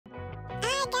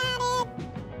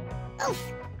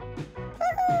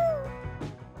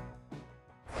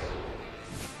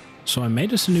So I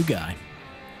made us a new guy.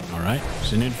 All right,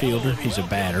 he's an infielder. He's a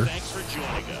batter.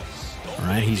 All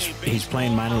right, he's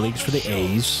playing minor leagues for the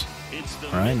A's.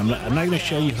 All right, I'm not going to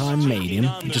show you how I made him.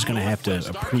 You're just going to have to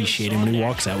appreciate him when he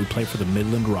walks out. We play for the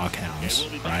Midland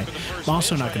Rockhounds. All right, I'm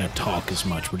also not going to talk as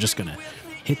much. We're just going to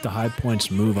hit the high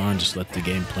points, move on, just let the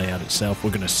game play out itself. We're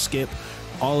going to skip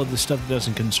all of the stuff that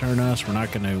doesn't concern us. We're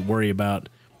not going to worry about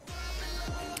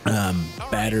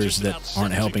batters that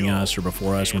aren't helping us or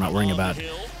before us. We're not worrying about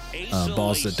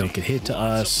balls that don't get hit to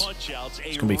us.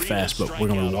 It's going to be fast, but we're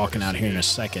going to be walking out here in a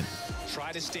second.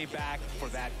 Try to stay back for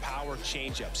that power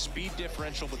changeup. Speed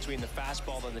differential between the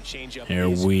fastball and the changeup. Here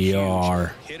we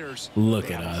are.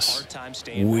 Look at us.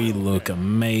 We look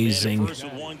amazing.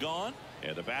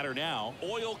 And the batter now,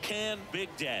 Oil Can Big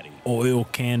Daddy. Oil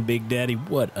Can Big Daddy.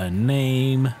 What a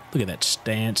name. Look at that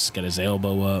stance. Got his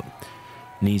elbow up.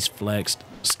 Knees flexed.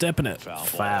 Stepping it.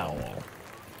 Foul.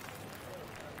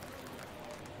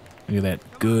 Look at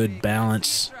that good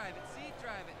balance.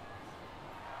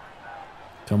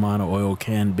 Come on, Oil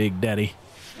Can Big Daddy.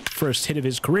 First hit of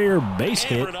his career, base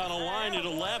hit.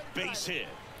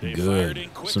 Good.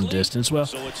 Some distance. Well,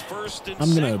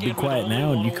 I'm going to be quiet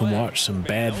now, and you can watch some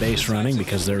bad base running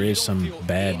because there is some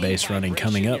bad base running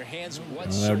coming up.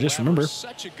 Just remember,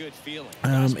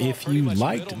 if you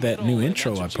liked that new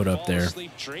intro I put up there,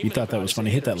 you thought that was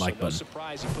funny, hit that like button.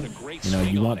 You know,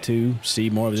 you want to see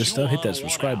more of this stuff, hit that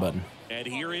subscribe button. And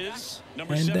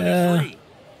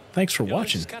thanks for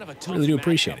watching. Really do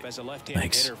appreciate it.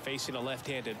 Thanks. Facing a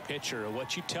left-handed pitcher,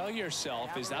 what you tell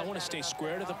yourself is I want to stay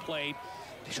square to the plate.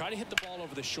 Try to hit the ball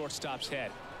over the shortstop's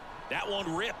head. That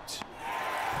one ripped.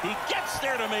 He gets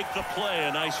there to make the play.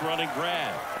 A nice running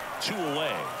grab. 2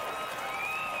 away.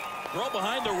 Throw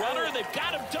behind the runner, and they've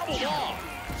got him doubled off.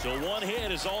 So 1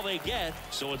 hit is all they get.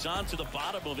 So it's on to the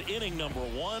bottom of inning number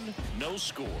 1. No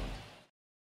score.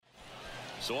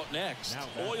 So up next,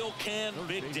 Oil Can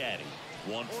Big Daddy.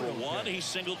 1 for 1. He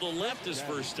singled to left his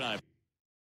first time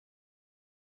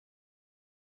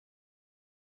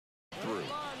through.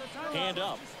 Hand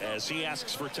up as he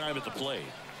asks for time at the plate.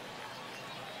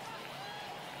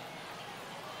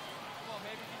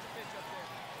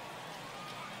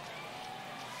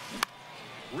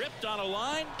 Ripped on a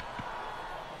line.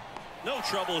 No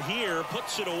trouble here.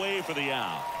 Puts it away for the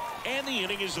out. And the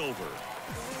inning is over.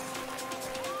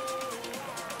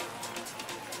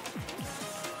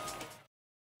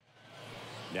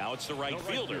 Now it's the right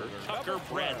fielder, Tucker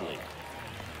Bradley.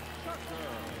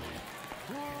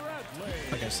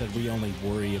 Like I said, we only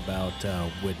worry about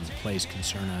when plays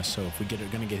concern us. So if we're going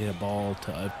to get hit a ball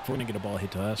to, if we're going to get a ball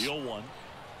hit to us,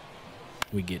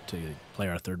 we get to play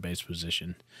our third base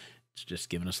position. It's just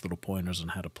giving us little pointers on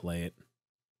how to play it.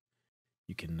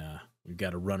 You can. We've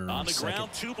got a runner on the second.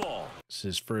 Ground, 2 ball. This is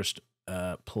his first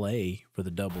play for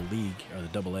the double league or the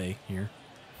double A here.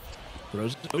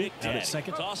 Throws out at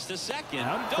second. Toss to second.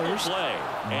 Out double first. play.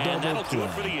 And that'll do it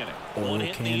for the inning. One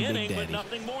hit in the inning, Daddy. but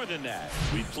nothing more than that.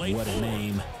 We played what a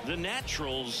name. The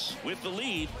Naturals with the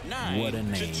lead, 9-2. What a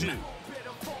name.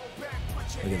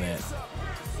 Look at that.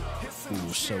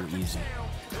 Ooh, so easy.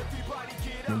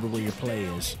 Remember where your play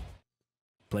is.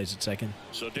 Plays at second.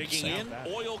 So digging in,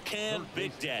 Oil Can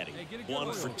Big Daddy.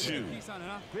 1 for 2.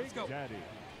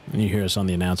 And you hear us on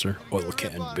the announcer. Oil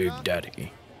Can Big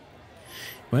Daddy.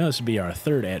 Well, this would be our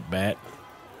third at-bat.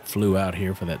 Flew out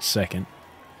here for that second.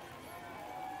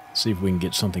 See if we can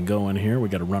get something going here. We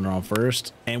got a runner on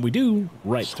first. And we do,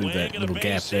 right through that little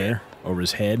gap there over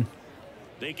his head.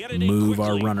 Move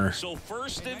our runner. So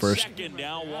first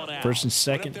and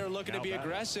second. They're looking to be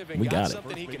aggressive and we got it.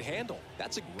 Something he can handle.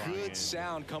 That's a good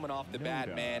sound coming off the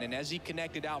bat, man. And as he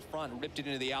connected out front and ripped it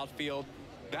into the outfield,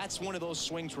 that's one of those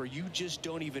swings where you just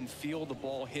don't even feel the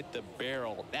ball hit the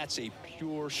barrel. That's a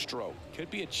pure stroke. Could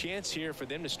be a chance here for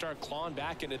them to start clawing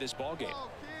back into this ball game.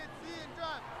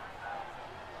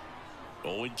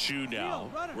 0-2 now.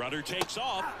 Runner takes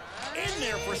off. In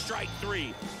there for strike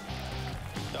 3.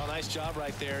 No, nice job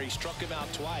right there. He struck him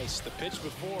out twice. The pitch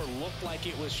before looked like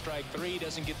it was strike 3.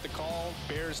 Doesn't get the call.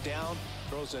 Bears down.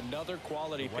 Throws another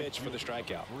quality pitch for the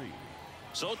strikeout.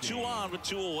 So 2 on with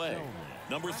 2 away.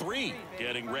 Number 3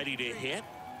 getting ready to hit.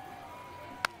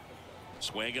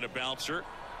 Swing and a bouncer.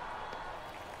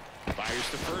 Fires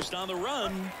to first on the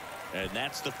run. And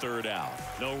that's the 3rd out.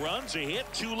 No runs, a hit,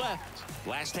 2 left.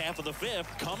 Last half of the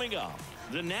 5th coming up.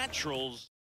 The Naturals.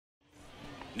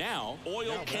 Now,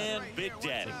 Oil Can Big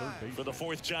Daddy for the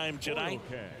 4th time tonight.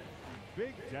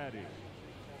 Big Daddy.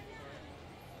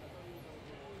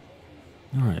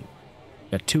 All right.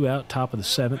 Got 2 out, top of the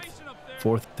 7th.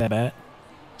 4th at bat.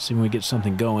 See when we get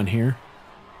something going here.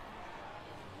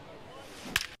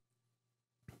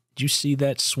 you see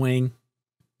that swing?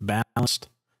 Balanced.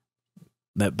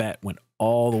 That bat went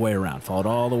all the way around, followed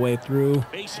all the way through.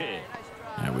 Base hit.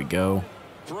 There we go.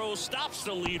 Throw stops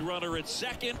the lead runner at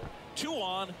second. 2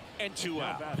 on and 2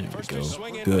 out. There we First go. pitch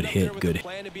swinging, Good went up there hit, with good a hit.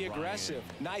 plan to be aggressive.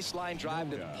 Nice line drive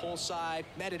to the pull side,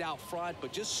 met it out front,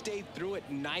 but just stayed through it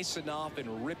nice enough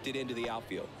and ripped it into the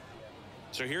outfield.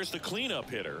 So here's the cleanup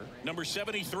hitter, number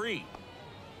 73.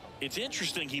 It's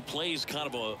interesting he plays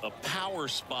kind of a power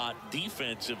spot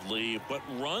defensively, but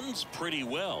runs pretty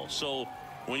well. So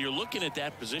when you're looking at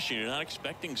that position, you're not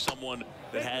expecting someone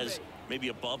that has maybe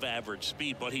above average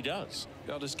speed, but he does.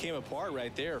 It all just came apart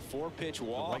right there. 4-pitch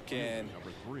walk, and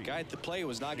guy at the plate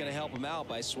was not going to help him out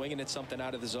by swinging at something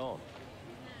out of the zone.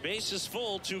 Base is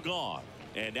full, 2 gone.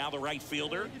 And now the right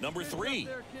fielder, number 3.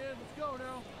 There, kid. Let's go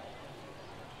now.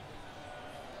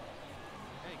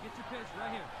 Hey, get your pitch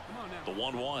right here. Come on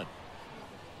now. The 1-1.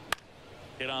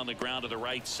 Hit on the ground to the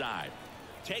right side.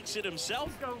 Takes it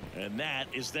himself, and that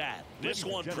is that. This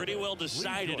one pretty well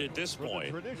decided at this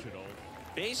point.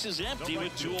 Base is empty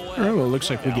with 2 away. All right, well, it looks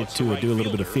like we get to do a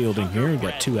little bit of fielding here. We've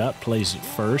got 2 out, plays at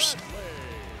first.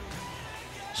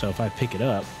 So if I pick it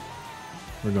up,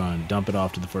 we're going to dump it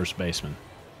off to the first baseman.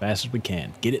 Fast as we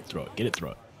can. Get it, throw it, get it,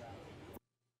 throw it.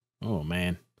 Oh,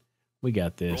 man. We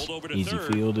got this. Easy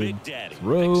fielded.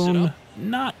 Thrown.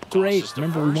 Not great.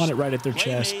 Remember, we want it right at their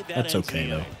chest. That's okay,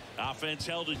 though. Offense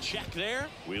held in check there.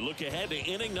 We look ahead to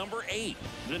inning number 8.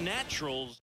 The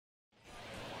Naturals.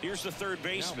 Here's the third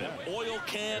baseman, Oil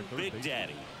Can Big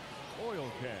Daddy.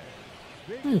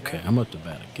 Okay, I'm up to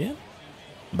bat again.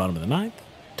 Bottom of the ninth.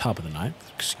 Top of the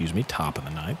ninth. Excuse me, top of the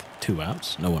ninth. 2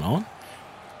 outs. No one on.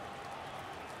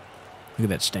 Look at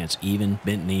that stance. Even.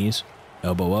 Bent knees.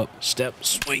 Elbow up. Step.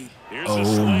 Swing. Here's Oh, a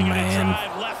swing and a man.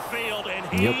 drive left field, and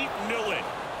he knew it.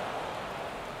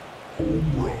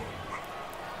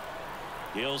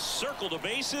 He'll circle the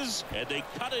bases, and they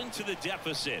cut into the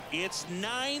deficit. It's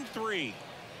 9-3.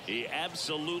 He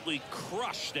absolutely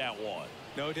crushed that one.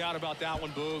 No doubt about that one,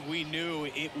 Boog. We knew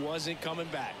it wasn't coming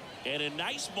back. And a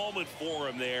nice moment for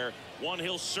him there. One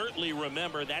he'll certainly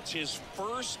remember. That's his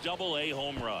first Double-A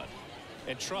home run.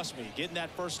 And trust me, getting that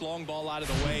first long ball out of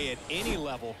the way at any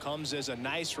level comes as a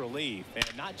nice relief. And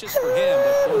not just for him,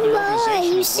 but for the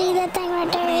organization. You see that thing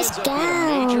right there? It's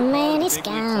gone, man. It's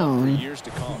gone. For years to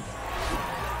come.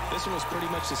 This one was pretty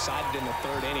much decided in the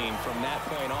 3rd inning. From that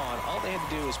point on, all they had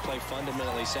to do was play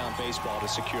fundamentally sound baseball to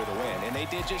secure the win, and they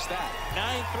did just that.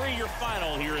 9-3 your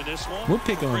final here in this one. We'll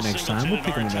pick on it next time. We'll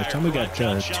pick on it next time. We got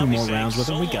 2 more rounds with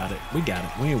them. We got it. We got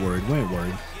it. We ain't worried. We ain't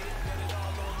worried.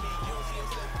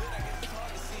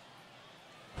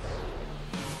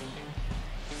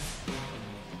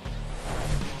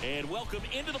 And welcome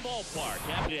into the ballpark.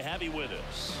 Happy to have you with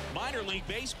us. Minor league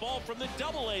baseball from the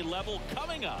Double-A level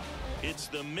coming up. It's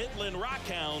the Midland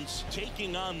Rockhounds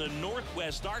taking on the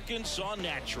Northwest Arkansas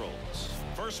Naturals.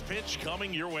 First pitch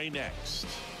coming your way next.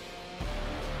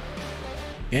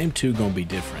 Game 2 going to be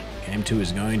different. Game 2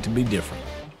 is going to be different.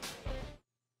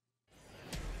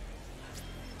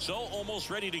 So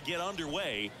almost ready to get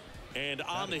underway. And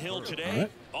on the hill today,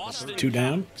 right. Austin 2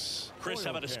 down. Cox. Chris,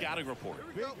 how about a scouting report?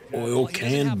 Oil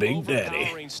Can Big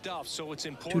Daddy. Stuff, so it's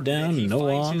 2 down, no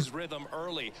on. his rhythm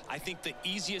early. I think the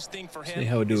easiest thing for him See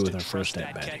how we do is with to our first trust that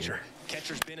at-bat catcher. here.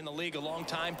 Catcher's been in the league a long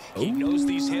time. He knows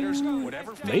these hitters.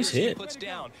 Whatever Base fingers he hit. puts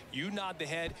down, you nod the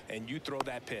head and you throw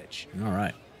that pitch. All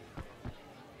right.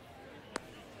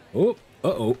 Oh,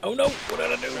 uh-oh. Oh, no. What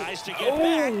did I do? Tries to get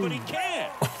back, but he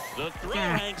can't. The throw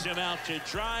hangs him out to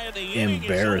dry, and the inning is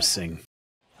Embarrassing. over.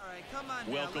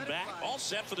 Welcome back. All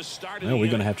set for the start of Well, the we're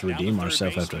going to inning. have to Now the redeem third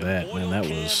ourselves after baseman, that. Man, that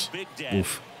Oil was Can Big Daddy.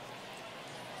 oof.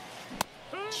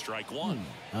 Strike 1.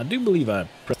 I do believe I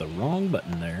pressed the wrong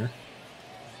button there.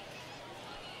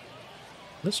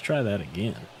 Let's try that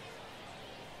again.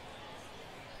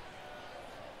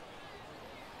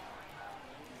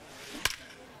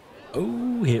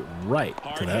 Oh, hit right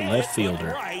to that left fielder.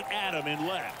 Right at him in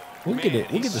left. We'll get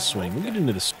it. We'll get the swing. We'll get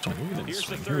into the swing. We'll get into the Here's the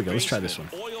swing. Here we third go. Let's try this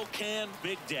baseman, one. Oil Can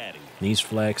Big Daddy. Knees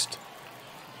flexed.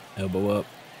 Elbow up.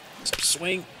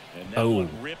 Swing. And that Oh.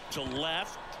 one ripped to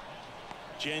left.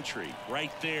 Gentry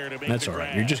right there to make That's the all right.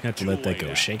 grab. You're just going to have to let that 2-away go.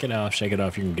 now. Shake it off. Shake it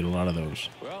off. You can get a lot of those.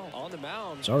 Well, on the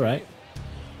mound. It's all right.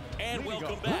 And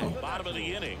welcome back. Oh. Bottom of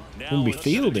the inning. Now We'll be it's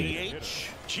the fielding. DH,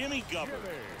 Jimmy Govern.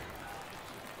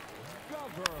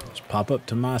 Let's pop up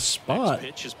to my spot.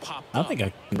 Pitch is popped I up. think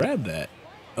I can grab that.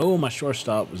 Oh, my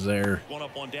shortstop was there. One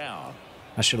up, one down.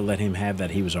 I should have let him have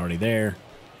that. He was already there.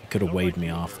 He could have waved me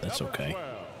off. That's okay.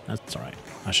 That's all right.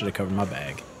 I should have covered my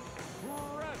bag.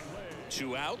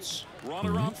 2 outs.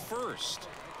 Runner on first.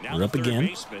 Now We're the up third again.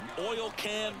 baseman, Oil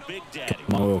Can Big Daddy.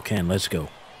 Come on, Oil Can. Let's go.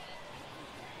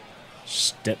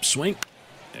 Step swing.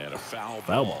 And a foul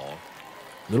Ball. ball.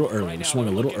 A little early. We swung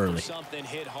a little early. Something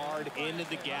hit hard into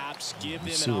the gaps. Give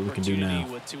Let's them see an what we can do opportunity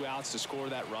now. with 2 outs to score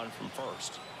that run from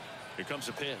first. Here comes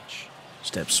a pitch.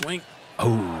 Step swing. Oh,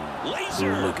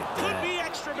 Laser. look at Could that. be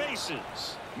extra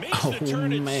bases. Makes Oh, the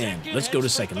turn at man. second, Let's go to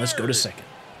heads for second. Let's go to third. second.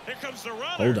 Here comes the runner.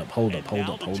 Hold up, hold up, And hold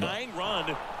now up, the hold up. tying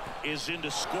run is into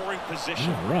scoring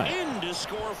position. All right. In to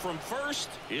score from first.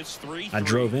 It's 3-3. I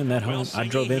drove in that home. Well, I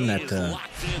drove in he that is locked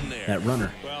in there. that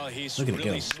runner. Well, he's Look at it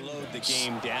really go. slowed the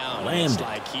game down. Slammed It's it.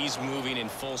 like he's moving in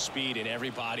full speed, and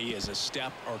everybody is a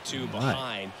step or two Right.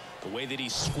 behind. The way that he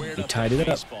squared He up tied that it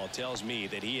up. baseball tells me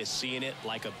that he is seeing it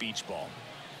like a beach ball.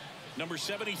 Number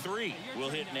 73 will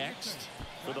hit next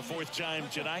for the 4th time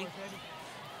tonight.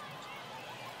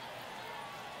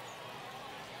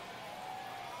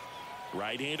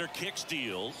 Right-hander kicks,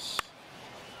 deals.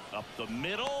 Up the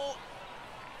middle.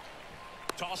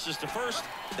 Tosses to first.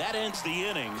 That ends the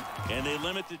inning, and they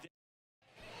limit the...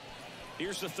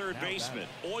 Here's the third baseman,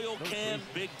 Oil Can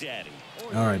Big Daddy.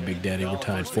 All right, Big Daddy. We're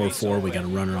tied 4-4. We got a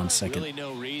runner on second. Really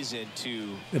no reason to Look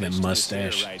at that pitch to this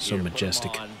mustache. hitter right So here. Put him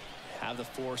majestic. on, have the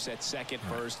force at second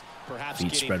first. Perhaps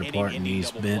Feet getting spread any apart, inning knees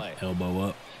double bent, play. elbow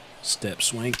up. Step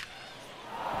swing.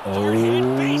 Hard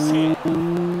hit, base hit. Oh,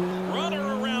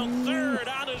 Runner around third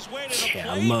on his way to the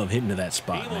yeah, I plate. love hitting to that He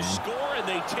spot, will man. score, and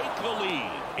they take the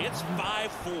lead. It's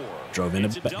 5-4. Drove in a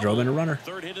It's runner.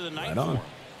 Third hit of the night Right for on. him.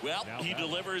 Well, he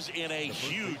delivers in a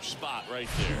huge spot right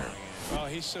there. Oh,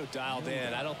 he's so dialed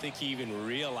in. I don't think he even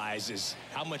realizes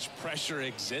how much pressure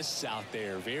exists out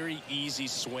there. Very easy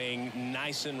swing,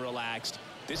 nice and relaxed.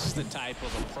 This is the type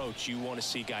of approach you want to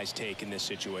see guys take in this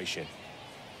situation.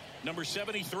 Number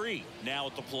 73 now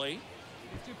at the plate.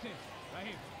 Get your pitch right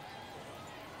here.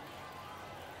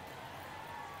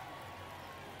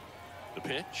 The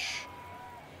pitch.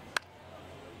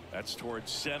 That's towards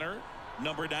center.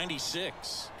 Number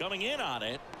 96 coming in on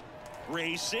it.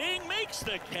 Racing, makes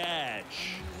the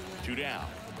catch. 2 down.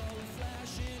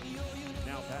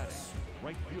 Now batting,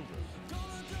 right fielder,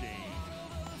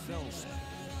 James Sells.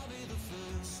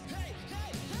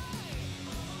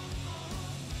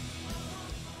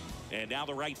 And now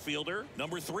the right fielder,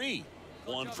 number 3.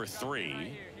 1 for 3. Here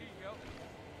you go.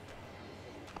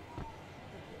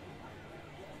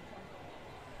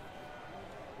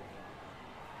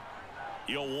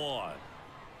 0-1.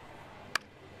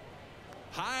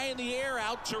 High in the air,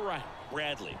 out to right.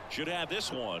 Bradley should have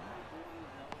this one.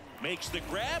 Makes the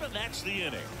grab, and that's the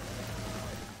inning.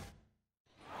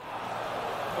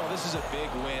 Well, this is a big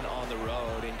win on the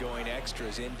road and going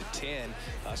extras into 10.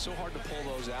 So hard to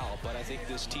pull those out, but I think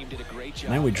this team did a great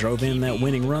job. Man, we drove in that keeping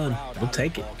winning the run. crowd We'll out of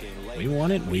take the it. ball game late. We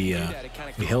won it. When We you do that, it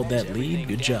kinda we held that calms lead. everything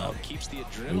Good job. down, keeps the We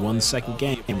won the adrenaline second of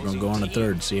game. We're gonna go on the opposing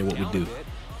third, team see what we down do. a bit,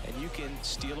 and you can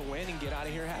steal a win and get out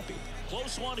of here happy.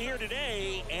 Close one here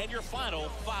today, and your final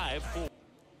 5-4.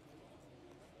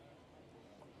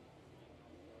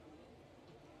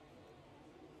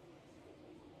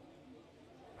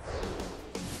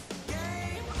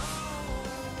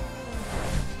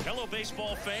 Hello,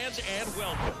 baseball fans, and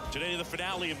welcome. Today, the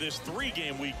finale of this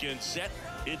 3-game weekend set.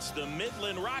 It's the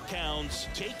Midland Rockhounds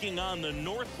taking on the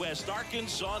Northwest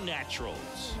Arkansas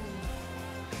Naturals.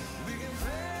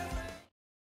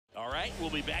 All right, we'll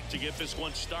be back to get this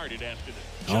one started after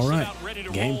this. All right,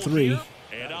 game 3.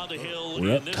 And on the hill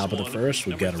We're in up this top of the one, first.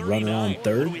 We've number got a runner on 39.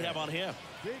 third. What do we have on him?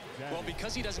 Well,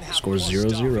 because he doesn't have Score plus 0-0.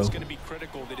 stuff, it's going to be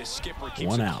critical that his skipper keeps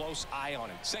One a out. close eye on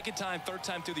him. Second time, third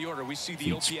time through the order, we see the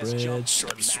Feet OPS jump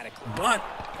spread. dramatically. Bunt.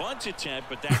 Bunt attempt,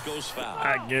 but that goes foul.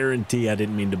 I guarantee I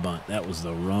didn't mean to bunt. That was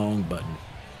the wrong button.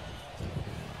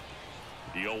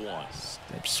 The 0-1.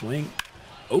 Step swing.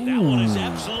 That one is Ooh.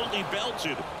 absolutely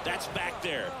belted. That's back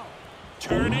there.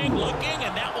 Turning, looking,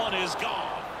 and that one is gone.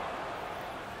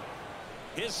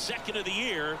 His second of the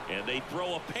year, and they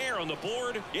throw a pair on the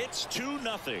board. It's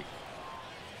 2-0.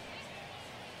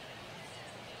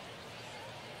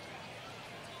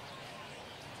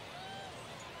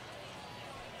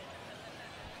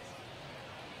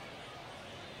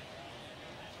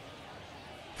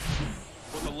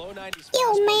 With a low 90s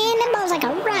Yo, man, that ball's like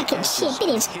a rocket ship. It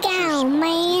is gone,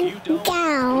 man.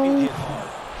 Gone.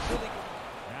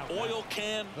 Oil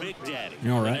Can Big Daddy.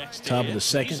 All The right, next top of hit. the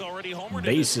second. He's already homered in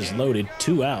Base this is game. loaded.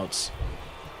 2 outs.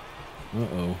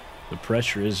 Uh-oh. The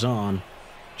pressure is on.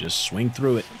 Just swing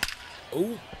through it.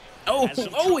 Oh. Oh, Has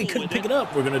some oh, he trouble couldn't with pick it. it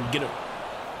up. We're going to get it.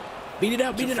 Beat it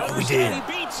out, beat it out. We First, did. and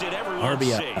he beats it. Everyone's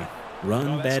RBI. safe. Run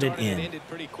Well, that batted started and in. ended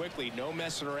pretty quickly. No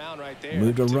messing around right there.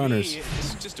 Moved to To me, runners.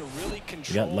 it's just a really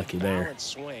controlled, lucky there. balanced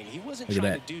swing. He wasn't Look at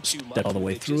trying that. to do too Stepped much. all the with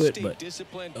way it. through Just it, stayed but-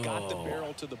 disciplined, got the Oh.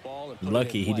 barrel to the ball, and put it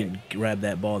Lucky in he play. didn't grab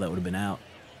that ball. That would have been out.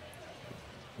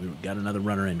 We got another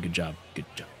runner in. Good job. Good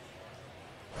job.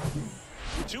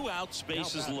 2 outs,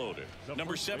 bases loaded.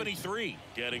 Number 73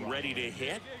 getting ready to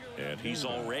hit, and he's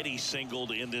already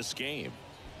singled in this game.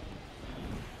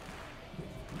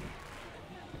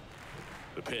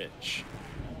 The pitch.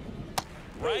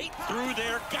 Right through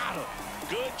there. Got him.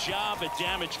 Good job at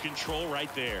damage control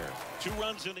right there. 2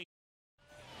 runs in the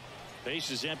base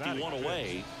is empty, 1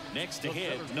 away. Next to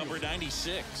hit, number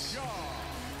 96.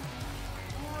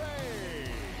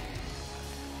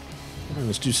 All right,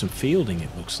 let's do some fielding, it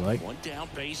looks like. 1 down,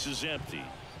 base is empty.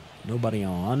 Nobody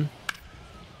on.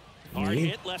 Hard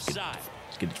hit left side.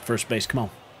 Let's get to first base. Come on.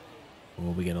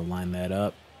 Well, we got to line that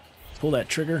up. Pull that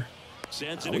trigger.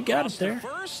 Sends We got it there.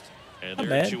 First, and Not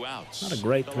there are bad. 2 outs. Not a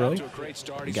great throw. To a great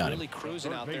start. We He's got really him.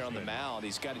 cruising out there on the mound.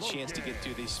 He's got a chance to get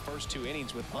through these first 2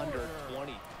 innings with under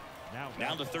 20.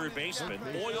 Now the third baseman,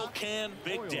 Oil Can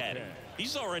Big Daddy.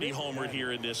 He's already homered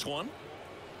here in this one.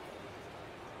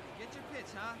 Get your pitch,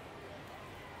 huh?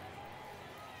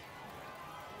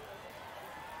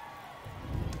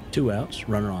 Two outs.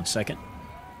 Runner on second.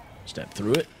 Step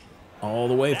through it. All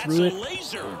the way That's through a it.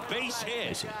 laser base hit.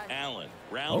 Base hit. Allen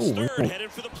rounds third, whoa.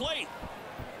 headed for the plate.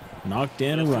 Knocked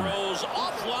in The and run. throws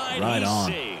offline. Right He's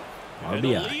on. safe. And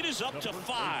the RBI. lead is up to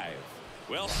 5.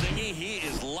 Well, Singy, he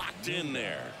is locked in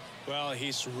there. Well,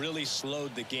 he's really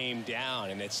slowed the game down,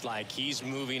 and it's like he's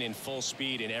moving in full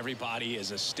speed, and everybody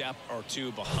is a step or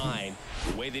 2 behind.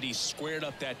 The way that he squared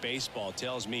up that baseball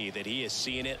tells me that he is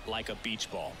seeing it like a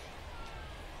beach ball.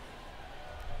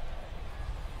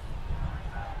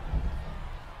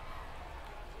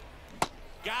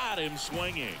 Got him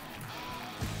swinging.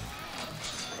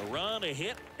 A run, a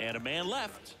hit, and a man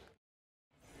left.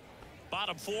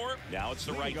 Bottom 4. Now it's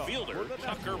the right fielder,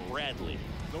 Tucker Bradley.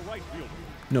 The right fielder.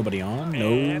 Nobody on. And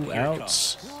No here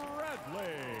outs.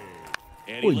 Bradley.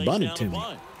 And Oh, he he lays bunted down to the me.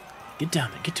 bunt. Get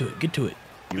down there. Get to it. Get to it.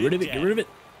 Get rid of it. Get rid of it.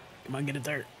 Come on, get it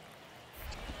there.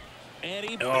 And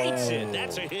he beats it. Oh.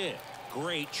 That's a hit.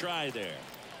 Great try there.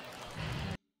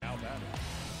 Now batting.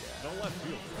 The left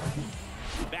fielder.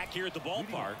 Back here at the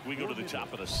ballpark, we go to the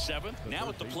top of the 7th. Now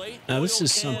at the plate. Now, this Oil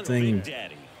is Can something Big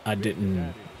Daddy. I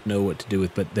didn't know what to do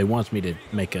with, but they want me to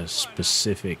make a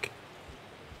specific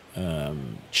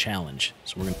challenge.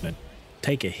 So we're going to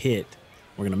take a hit.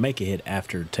 We're going to make a hit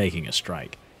after taking a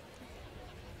strike.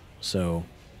 So,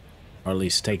 or at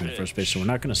least taking the first pitch. So we're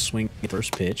not going to swing the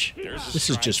first pitch. This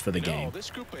is just for the game. This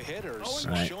group of hitters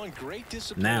Right. showing great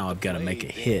discipline Now at I've the got to make a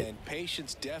plate, hit and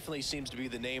patience definitely seems to be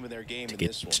the name of their game to in get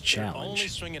this one. this They're challenge. only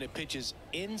swinging at pitches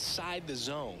inside the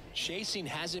zone. Chasing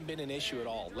hasn't been an issue at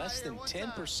all. Less than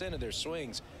 10% of their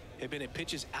swings have been at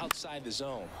pitches outside the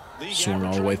zone. League Swung all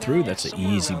average the way right through. now That's is an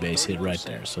somewhere easy around base hit right 30%.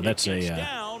 there. So that's Gets a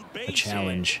down, base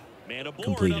challenge hit. Man aboard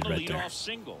completed on the right there. leadoff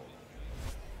single.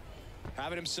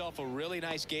 Having himself a really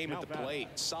nice game at the plate.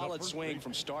 Solid swing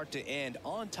from start to end.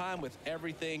 On time with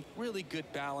everything. Really good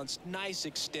balance. Nice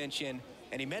extension.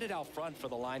 And he met it out front for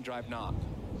the line drive knock.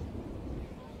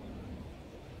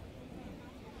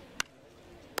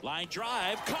 Line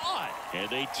drive caught. And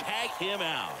they tag him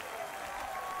out.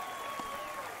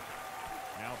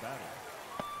 Now batting.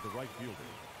 The right fielder.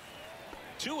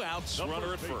 2 outs,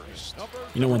 runner at first.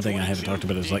 You know, one thing I haven't talked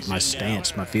about is like my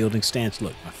stance, my fielding stance.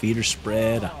 Look, my feet are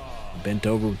spread. I'm bent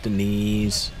over with the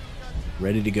knees,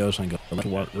 ready to go. So I can go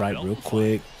left, right real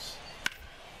quick.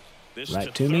 This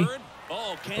Right to me. third.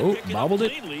 Oh, can't Oh, pick it up bobbled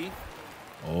it. cleanly.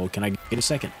 Oh, can I get a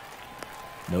second?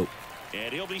 Nope.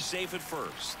 And he'll be safe at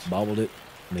first. Bobbled it.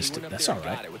 Missed He it. went up That's there all and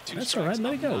got right. it with 2 That's all right. strikes.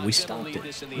 Let it I'm go. not We gonna stopped leave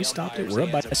this in it. the We stopped it. umpire's We're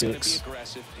up by hands. I'm gonna be 6.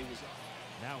 aggressive. It was-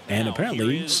 And Now,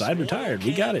 apparently, here is side retired.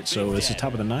 We got it. So Big it's the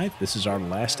top of the Daddy. 9th. This is our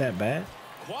last at bat.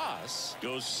 Quas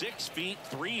goes 6 feet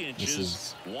 3 inches. This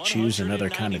is choose another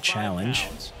kind of 195 challenge.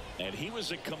 pounds. And he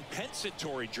was a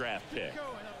compensatory draft pick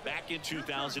back in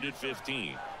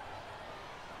 2015.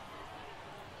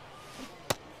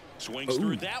 Swings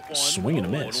through that one. swing and a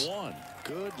miss. 0-1.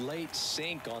 Good late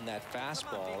sink on that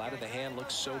fastball. Out of the hand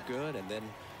looks so good. And then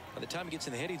by the time he gets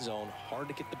in the hitting zone, hard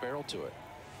to get the barrel to it.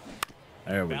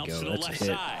 There we Bounce go. to the That's a left hit.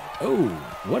 side. Oh,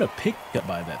 what a pickup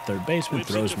by that third baseman. Whips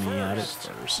it Throws to me out at first.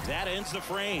 first. That ends the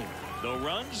frame. No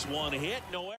runs, 1 hit,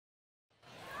 no error.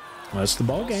 That's the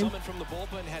ball game. Someone from the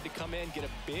bullpen had to come in, get a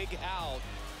big out,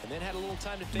 and then had a little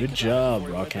time to think Good about it job, before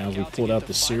he went back Rockhounds. We out to pulled get out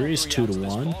the final series 3 2 outs to in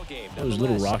this 1. ball game. It was a little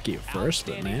Nonetheless, rocky at first,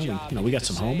 but outstanding man, job we got to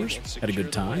some save homers. and Had a good secure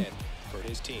the time. win for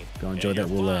his team. Go enjoy And that.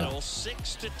 your We'll final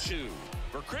 6-2.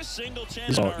 For Chris Singleton,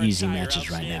 These are all our easy entire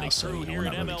matches right now, outstanding so crew you know, here we're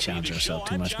at not really MLB challenging The ourselves Show.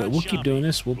 too I'm much. John But we'll keep doing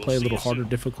this. We'll We'll play a see little you harder soon.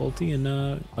 difficulty,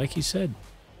 and like he said,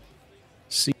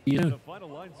 see you. The final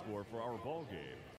line score for our ball game.